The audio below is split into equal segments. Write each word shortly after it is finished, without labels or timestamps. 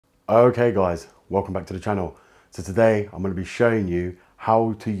Okay guys, welcome back to the channel. So today I'm going to be showing you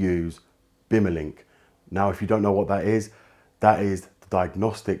how to use BIMMERLINK. Now if you don't know what that is the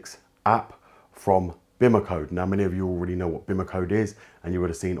diagnostics app from BIMMERCODE. Now many of you already know what BIMMERCODE is, and you would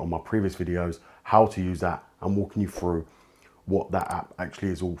have seen on my previous videos how to use that and walking you through what that app actually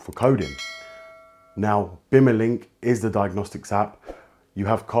is all for coding. Now BIMMERLINK is the diagnostics app. You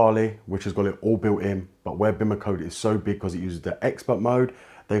have Carly, which has got it all built in, but where BIMMERCODE is so big because it uses the expert mode,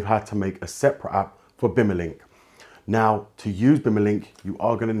 they've had to make a separate app for BIMMERLINK. Now, to use BIMMERLINK, you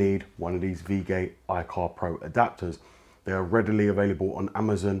are going to need one of these V-Gate iCar Pro adapters. They are readily available on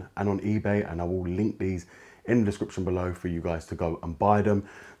Amazon and on eBay, and I will link these in the description below for you guys to go and buy them.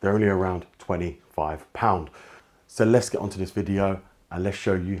 They're only around £25. So let's get onto this video and let's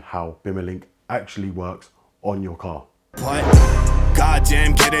show you how BIMMERLINK actually works on your car. What?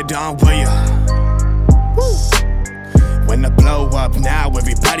 Goddamn, get it done, will ya? Woo! When the blow up now,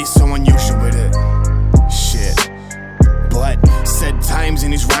 everybody's so unusual with it. Shit. But said times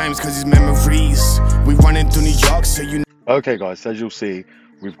in his rhymes, cause his memories. We running through New York, so you know. Okay guys, so as you'll see,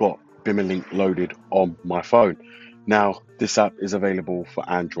 we've got BIMMERLINK loaded on my phone. Now, this app is available for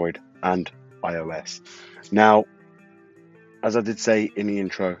Android and iOS. Now, as I did say in the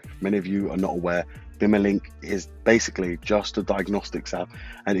intro, many of you are not aware, BIMMERLINK is basically just a diagnostics app,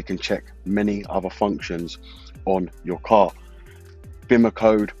 and it can check many other functions on your car.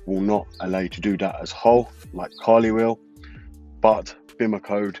 BIMMERCODE will not allow you to do that as whole like Carly will, but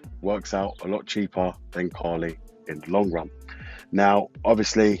BIMMERCODE works out a lot cheaper than Carly in the long run. Now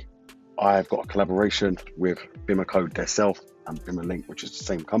obviously I've got a collaboration with BIMMERCODE themselves and BIMMERLINK, which is the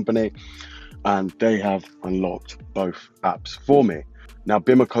same company, and they have unlocked both apps for me. Now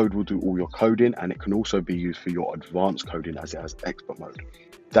BIMMERCODE will do all your coding, and it can also be used for your advanced coding as it has expert mode.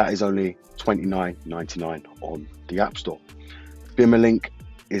 That is only $29.99 on the App Store. BIMMERLINK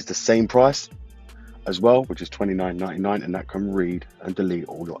is the same price as well, which is $29.99, and that can read and delete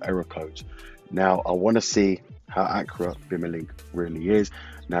all your error codes. Now I want to see how accurate BIMMERLINK really is.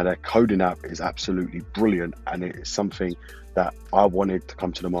 Now their coding app is absolutely brilliant, and it is something that I wanted to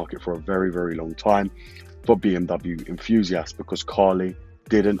come to the market for a very, very long time for BMW enthusiasts, because Carly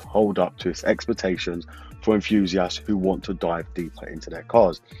didn't hold up to its expectations for enthusiasts who want to dive deeper into their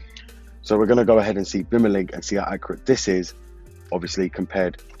cars. So we're going to go ahead and see BIMMERLINK and see how accurate this is, obviously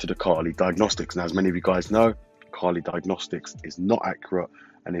compared to the Carly diagnostics. Now as many of you guys know, Carly diagnostics is not accurate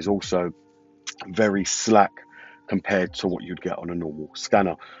and is also very slack compared to what you'd get on a normal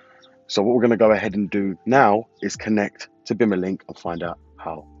scanner. So what we're going to go ahead and do now is connect to BIMMERLINK and find out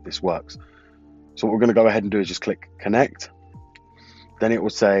how this works. So what we're going to go ahead and do is just click connect. Then it will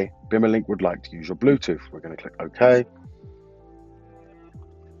say BIMMERLINK would like to use your Bluetooth. We're going to click OK.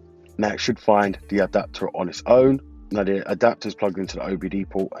 Now it should find the adapter on its own. Now the adapter is plugged into the OBD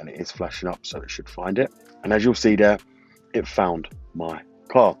port and it is flashing up, so it should find it. And as you'll see there, it found my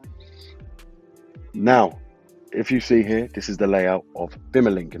car. Now, if you see here, this is the layout of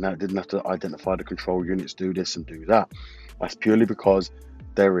BIMMERLINK, and now it didn't have to identify the control units, do this and do that. That's purely because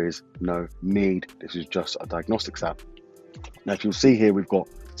there is no need. This is just a diagnostics app. Now if you'll see here, we've got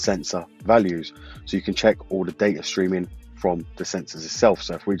sensor values, so you can check all the data streaming from the sensors itself.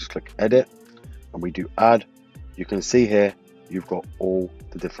 So if we just click edit and we do add, you can see here you've got all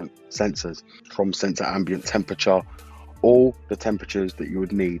the different sensors, from sensor ambient temperature, all the temperatures that you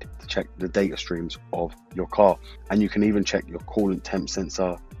would need to check the data streams of your car. And you can even check your coolant temp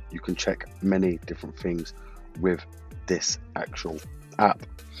sensor. You can check many different things with this actual app.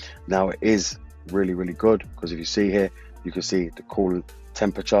 Now it is really, really good, because if you see here, you can see the coolant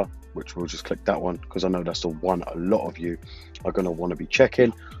temperature, which we'll just click that one because I know that's the one a lot of you are going to want to be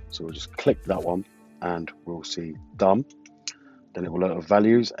checking. So we'll just click that one and we'll see done. Then it will load of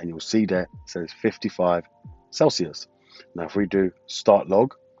values, and you'll see there it says 55 Celsius. Now if we do start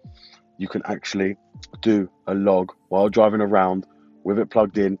log, you can actually do a log while driving around with it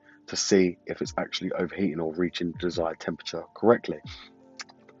plugged in to see if it's actually overheating or reaching the desired temperature correctly.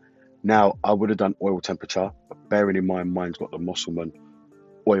 Now I would have done oil temperature, but bearing in mind mine's got the Musselman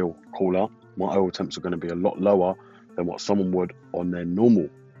oil cooler, my oil temps are going to be a lot lower than what someone would on their normal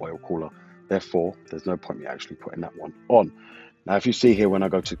oil cooler. Therefore, there's no point me actually putting that one on. Now if you see here, when I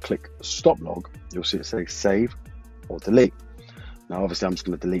go to click stop log, you'll see it say save or delete. Now obviously I'm just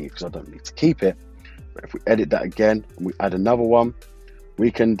going to delete it because I don't need to keep it. But if we edit that again and we add another one,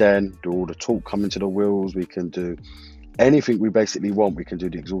 we can then do all the torque coming to the wheels. We can do anything we basically want. We can do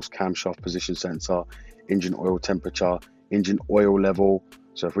the exhaust camshaft position sensor, engine oil temperature, engine oil level.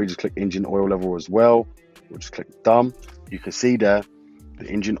 So if we just click engine oil level as well, we'll just click done. You can see there the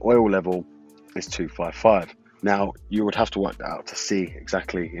engine oil level is 255. Now, you would have to work that out to see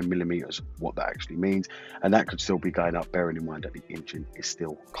exactly in millimeters what that actually means, and that could still be going up, bearing in mind that the engine is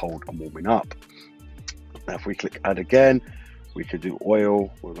still cold and warming up. Now, if we click add again, we could do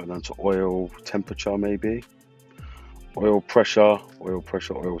oil. We'll go down to oil temperature, maybe. Oil pressure,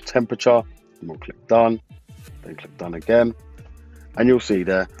 oil temperature, and we'll click done, then click done again. And you'll see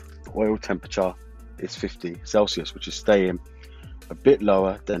there, the oil temperature is 50 Celsius, which is staying a bit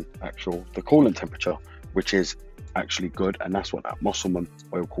lower than the coolant temperature, which is actually good, and that's what that Musselman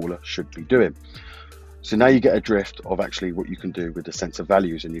oil cooler should be doing. So now you get a drift of actually what you can do with the sensor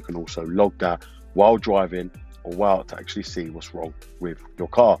values, and you can also log that while driving or while to actually see what's wrong with your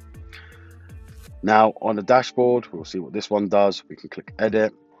car. Now on the dashboard, we'll see what this one does. We can click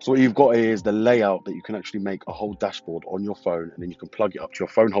edit. So what you've got here is the layout that you can actually make a whole dashboard on your phone, and then you can plug it up to your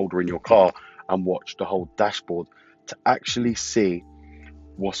phone holder in your car and watch the whole dashboard to actually see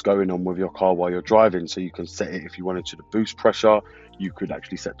what's going on with your car while you're driving. So you can set it if you wanted to the boost pressure, you could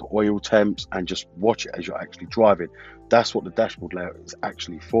actually set the oil temps and just watch it as you're actually driving. That's what the dashboard layout is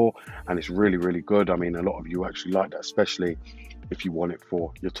actually for, and it's really, really good. I mean, a lot of you actually like that, especially if you want it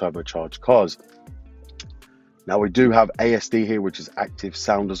for your turbocharged cars. Now we do have ASD here, which is active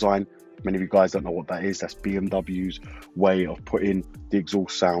sound design. Many of you guys don't know what that is. That's BMW's way of putting the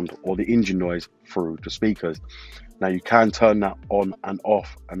exhaust sound or the engine noise through the speakers. Now you can turn that on and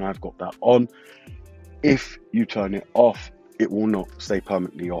off, and I've got that on. If you turn it off, it will not stay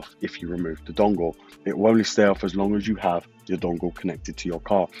permanently off if you remove the dongle. It will only stay off as long as you have your dongle connected to your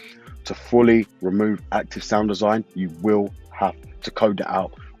car. To fully remove active sound design, you will have to code it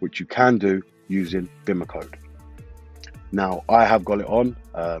out, which you can do using BIMMERCODE. Now I have got it on,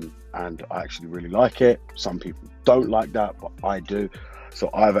 and I actually really like it. Some people don't like that, but I do. So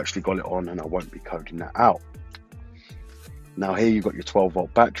I've actually got it on, and I won't be coding that out. Now here you've got your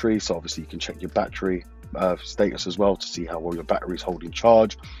 12-volt battery, so obviously you can check your battery status as well to see how well your battery is holding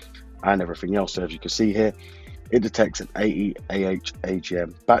charge and everything else. So as you can see here, it detects an 80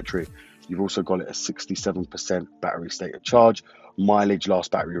 AgM battery. You've also got it a 67% battery state of charge. Mileage,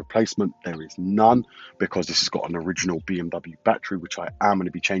 last battery replacement, there is none, because this has got an original BMW battery, which I am going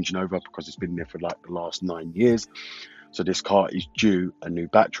to be changing over because it's been there for like the last 9 years. So this car is due a new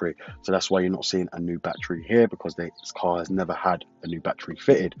battery. So that's why you're not seeing a new battery here, because this car has never had a new battery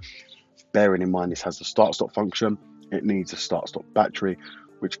fitted. Bearing in mind this has the start-stop function, it needs a start-stop battery,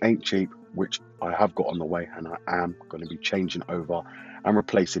 which ain't cheap, which I have got on the way, and I am going to be changing over and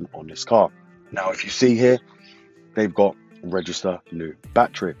replacing on this car. Now if you see here, they've got register new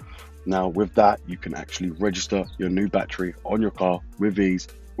battery. Now with that, you can actually register your new battery on your car with ease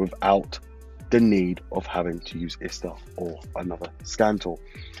without the need of having to use ISTA or another scan tool.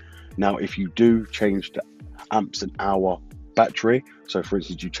 Now if you do change the amps an hour battery, so for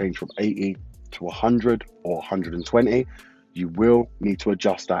instance you change from 80 to 100 or 120, you will need to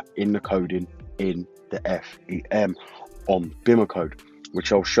adjust that in the coding in the FEM on BIMMERCODE,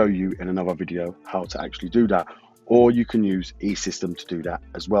 which I'll show you in another video how to actually do that. Or you can use eSystem to do that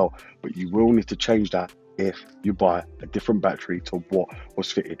as well, but you will need to change that if you buy a different battery to what was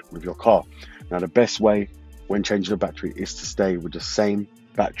fitted with your car. Now the best way when changing a battery is to stay with the same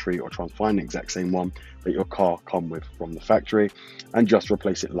battery, or try and find the exact same one that your car come with from the factory, and just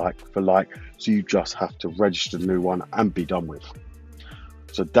replace it like for like. So you just have to register the new one and be done with.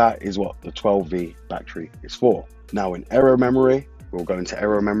 So that is what the 12V battery is for. Now in aero memory, we'll go into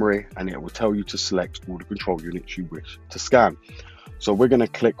aero memory, and it will tell you to select all the control units you wish to scan. So we're going to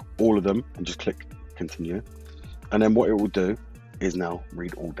click all of them and just click continue, and then what it will do is now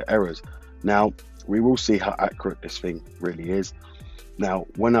read all the errors. Now we will see how accurate this thing really is. Now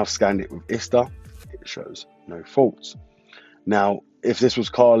when I've scanned it with ISTA, it shows no faults. Now if this was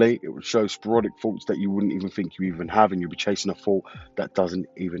Carly, it would show sporadic faults that you wouldn't even think you even have, and you'll be chasing a fault that doesn't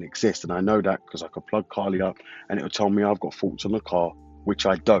even exist. And I know that because I could plug Carly up and it will tell me I've got faults on the car, which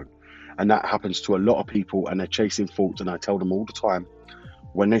I don't. And that happens to a lot of people, and they're chasing faults, and I tell them all the time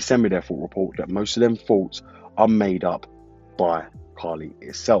when they send me their fault report that most of them faults are made up by Carly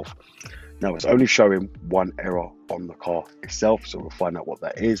itself. Now it's only showing one error on the car itself, so we'll find out what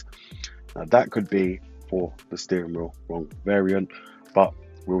that is. Now that could be for the steering wheel wrong variant, but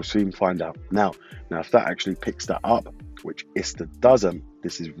we'll soon find out. Now if that actually picks that up, which ISTA doesn't,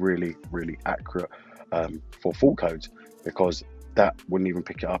 this is really, really accurate for fault codes, because that wouldn't even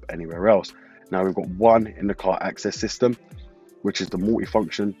pick it up anywhere else. Now we've got one in the car access system, which is the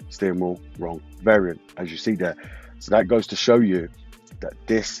multifunction steering wheel wrong variant, as you see there. So that goes to show you that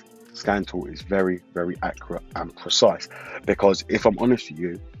this scan tool is very, very accurate and precise, because if I'm honest with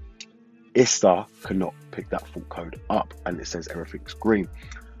you, ISTA cannot pick that fault code up, and it says everything's green.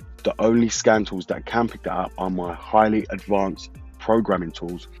 the only scan tools that can pick that up are my highly advanced programming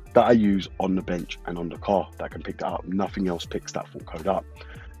tools that I use on the bench and on the car that can pick that up. Nothing else picks that fault code up.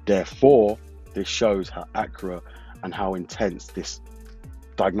 Therefore, this shows how accurate and how intense this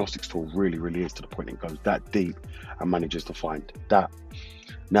diagnostics tool really is, to the point it goes that deep and manages to find that.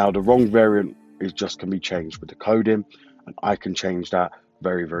 Now, the wrong variant is just can be changed with the coding, and I can change that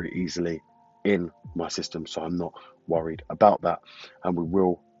very easily in my system, so I'm not worried about that, and we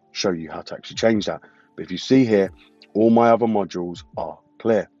will show you how to actually change that. But if you see here, all my other modules are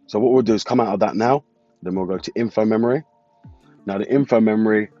clear. So what we'll do is come out of that now, then we'll go to info memory. Now the info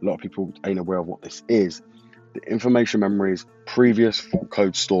memory, a lot of people ain't aware of what this is. The information memory is previous fault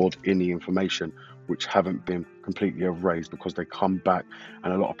codes stored in the information which haven't been completely erased because they come back,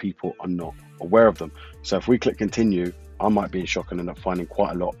 and a lot of people are not aware of them. So if we click continue, I might be in shock and end up finding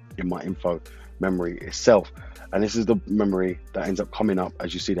quite a lot in my info memory itself. And this is the memory that ends up coming up.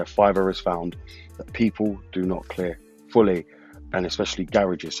 As you see, there are 5 errors found that people do not clear fully, and especially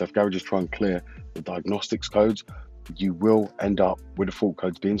garages. So if garages try and clear the diagnostics codes, you will end up with the fault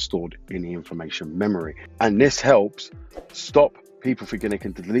codes being stored in the information memory. And this helps stop people thinking they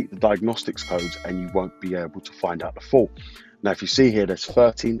can delete the diagnostics codes and you won't be able to find out the fault. Now, if you see here, there's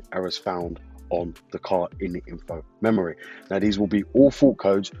 13 errors found on the car in the info memory. Now, these will be all fault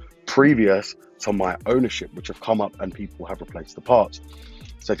codes previous to my ownership, which have come up and people have replaced the parts.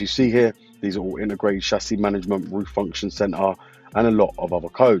 So if you see here, these are all integrated chassis management, roof function center, and a lot of other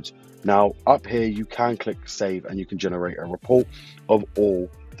codes. Now up here, you can click save and you can generate a report of all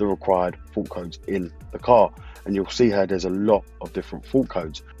the required fault codes in the car. And you'll see here, there's a lot of different fault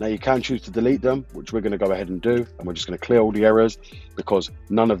codes. Now you can choose to delete them, which we're going to go ahead and do. And we're just going to clear all the errors because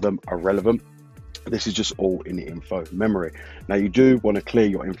none of them are relevant. This is just all in the info memory. Now you do want to clear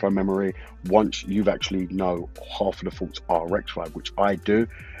your info memory once you've actually know half of the faults are rectified, which I do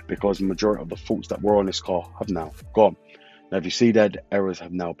because the majority of the faults that were on this car have now gone. Now if you see that the errors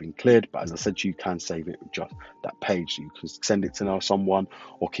have now been cleared, but as I said, you can save it with just that page. So you can send it to someone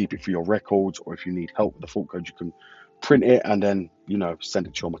or keep it for your records, or if you need help with the fault code, you can print it and then, you know, send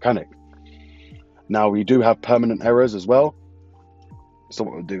it to your mechanic. Now we do have permanent errors as well. So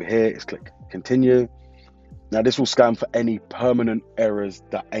what we'll do here is click continue. Now this will scan for any permanent errors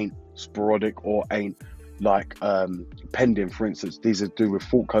that ain't sporadic or ain't like pending. For instance, these are to do with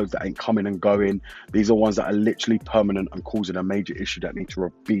fault codes that ain't coming and going. These are ones that are literally permanent and causing a major issue that need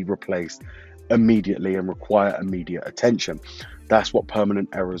to be replaced immediately and require immediate attention. That's what permanent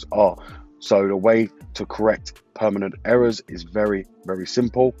errors are. So the way to correct permanent errors is very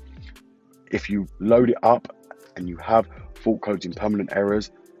simple. If you load it up and you have fault codes in permanent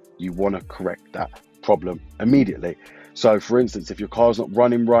errors, you want to correct that problem immediately. So for instance, if your car's not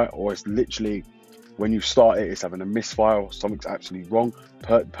running right, or it's literally when you start it, it's having a misfire, something's actually wrong,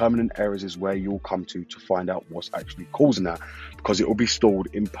 permanent errors is where you'll come to find out what's actually causing that, because it will be stored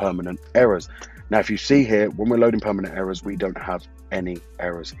in permanent errors. Now if you see here, when we're loading permanent errors, we don't have any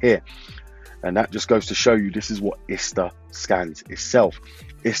errors here. And that just goes to show you this is what ISTA scans itself.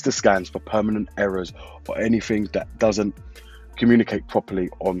 ISTA scans for permanent errors or anything that doesn't communicate properly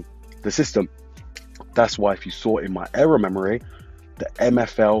on the system. That's why if you saw in my error memory, the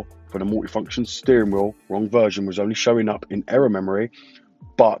MFL for the multifunction steering wheel, wrong version, was only showing up in error memory,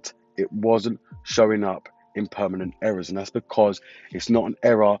 but it wasn't showing up in permanent errors. And that's because it's not an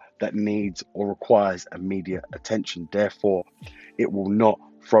error that needs or requires immediate attention. Therefore, it will not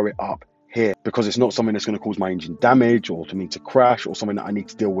throw it up here because it's not something that's going to cause my engine damage or to me to crash or something that I need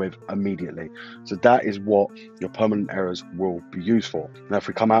to deal with immediately. So that is what your permanent errors will be used for. Now if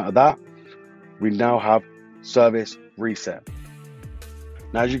we come out of that, we now have service reset.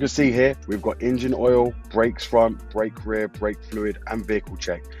 Now as you can see here, we've got engine oil, brakes front, brake rear, brake fluid, and vehicle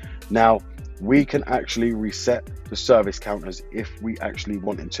check. Now we can actually reset the service counters if we actually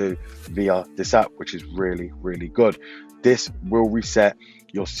wanted to via this app, which is really good. This will reset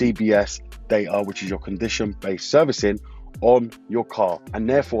your CBS data, which is your condition-based servicing on your car. And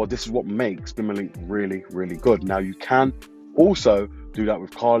therefore, this is what makes BIMMERLINK really good. Now, you can also do that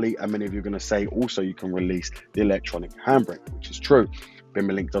with Carly, and many of you are going to say also you can release the electronic handbrake, which is true.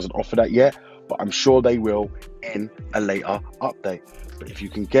 BIMMERLINK doesn't offer that yet, but I'm sure they will in a later update. But if you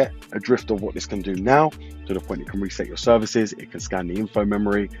can get a drift of what this can do now, to the point it can reset your services, it can scan the info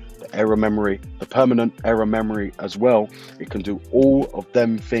memory, the error memory, the permanent error memory as well. It can do all of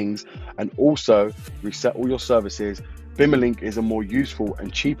them things and also reset all your services. BIMMERLINK is a more useful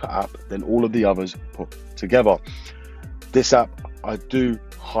and cheaper app than all of the others put together. This app I do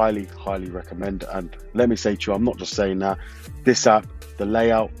highly recommend, and let me say to you, I'm not just saying that. This app, the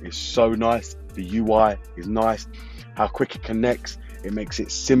layout is so nice, the UI is nice, how quick it connects It makes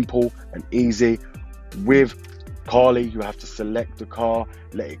it simple and easy. With Carly, you have to select the car,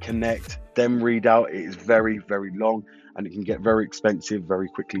 let it connect, then read out. It is very, very long, and it can get very expensive very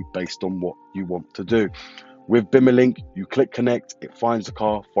quickly based on what you want to do. With BIMMERLINK, you click connect, it finds the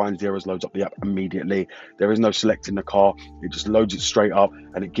car, finds the errors, loads up the app immediately. There is no selecting the car, it just loads it straight up,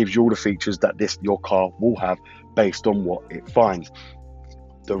 and it gives you all the features that your car will have based on what it finds.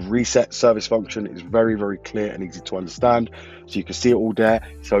 The reset service function is very, very clear and easy to understand. So you can see it all there.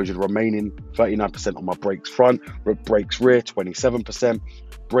 It shows you the remaining 39% on my brakes front, brakes rear 27%,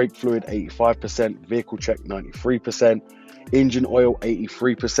 brake fluid 85%, vehicle check 93%, engine oil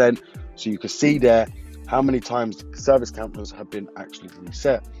 83%. So you can see there how many times service counters have been actually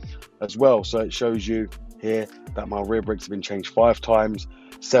reset as well. So it shows you here that my rear brakes have been changed 5 times,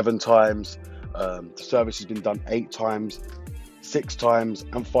 7 times, the service has been done 8 times, 6 times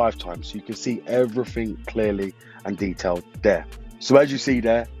and 5 times. So you can see everything clearly and detailed there. So as you see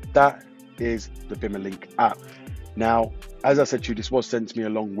there, that is the BIMMERLINK app. Now, as I said to you, this was sent to me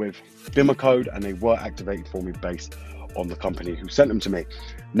along with BIMMERCODE, and they were activated for me based on the company who sent them to me.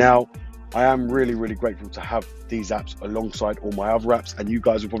 Now, I am really, really grateful to have these apps alongside all my other apps, and you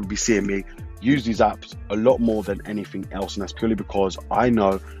guys will probably be seeing me use these apps a lot more than anything else, and that's purely because I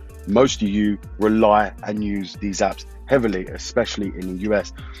know most of you rely and use these apps heavily, especially in the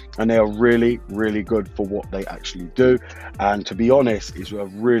US, and they are really, really good for what they actually do. And to be honest, it's a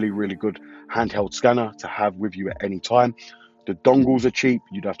really, really good handheld scanner to have with you at any time. The dongles are cheap,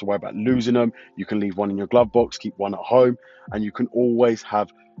 you don't have to worry about losing them. You can leave one in your glove box, keep one at home, and you can always have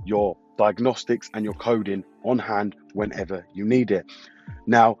your diagnostics and your coding on hand whenever you need it.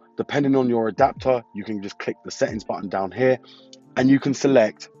 Now, depending on your adapter, you can just click the settings button down here and you can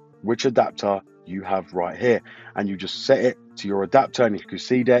select which adapter you have right here, and you just set it to your adapter. And you can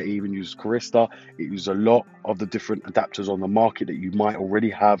see there, it even uses Carista. It uses a lot of the different adapters on the market that you might already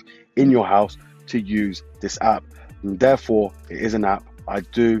have in your house to use this app, and therefore it is an app I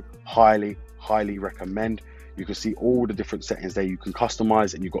do highly recommend. You can see all the different settings there you can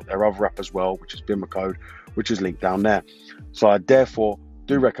customize, and you've got their other app as well, which is BIMMERCODE, which is linked down there. So I therefore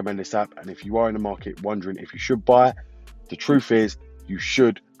do recommend this app, and if you are in the market wondering if you should buy it, the truth is you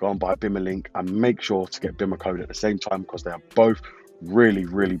should go and buy BIMMERLINK, and make sure to get BIMMERCODE at the same time, because they are both really,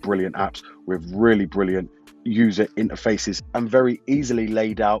 really brilliant apps with really brilliant user interfaces and very easily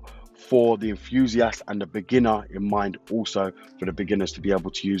laid out for the enthusiast and the beginner in mind, also for the beginners to be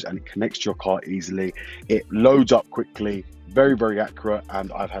able to use, and it connects to your car easily. It loads up quickly, very, very accurate,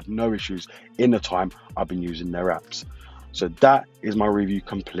 and I've had no issues in the time I've been using their apps. So that is my review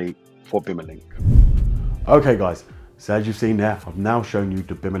complete for BIMMERLINK. Okay guys, so as you've seen there, I've now shown you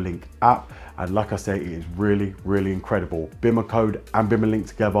the BIMMERLINK app, and like I say, it is really, really incredible. BIMMERCODE and BIMMERLINK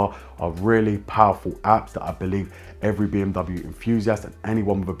together are really powerful apps that I believe every BMW enthusiast and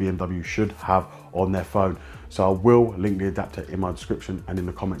anyone with a BMW should have on their phone. So I will link the adapter in my description and in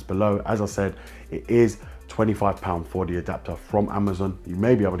the comments below. As I said, it is £25 for the adapter from Amazon. You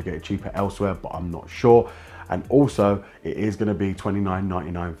may be able to get it cheaper elsewhere, but I'm not sure. And also it is going to be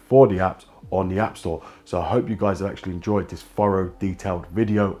 $29.99 for the apps on the App Store. So I hope you guys have actually enjoyed this thorough, detailed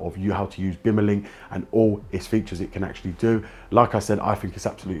video of how to use BIMMERLINK and all its features it can actually do. Like I said, I think it's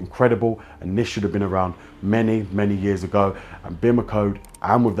absolutely incredible, and this should have been around many, many years ago. And BIMMERCODE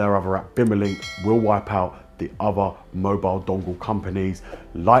and with their other app BIMMERLINK will wipe out the other mobile dongle companies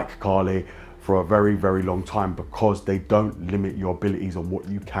like Carly for a very, very long time, because they don't limit your abilities on what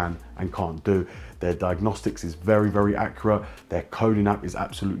you can and can't do. Their diagnostics is very, very accurate. Their coding app is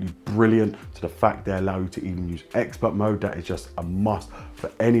absolutely brilliant, to the fact they allow you to even use expert mode. That is just a must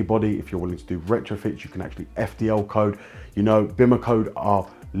for anybody. If you're willing to do retrofits, you can actually FDL code. You know, BIMMERCODE are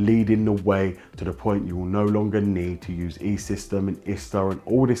leading the way to the point you will no longer need to use eSystem and ISTA and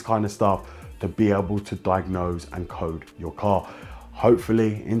all this kind of stuff to be able to diagnose and code your car.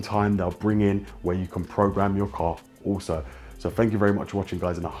 Hopefully in time they'll bring in where you can program your car also. So thank you very much for watching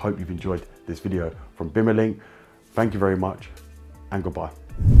guys, and I hope you've enjoyed this video from BIMMERLINK. Thank you very much and goodbye.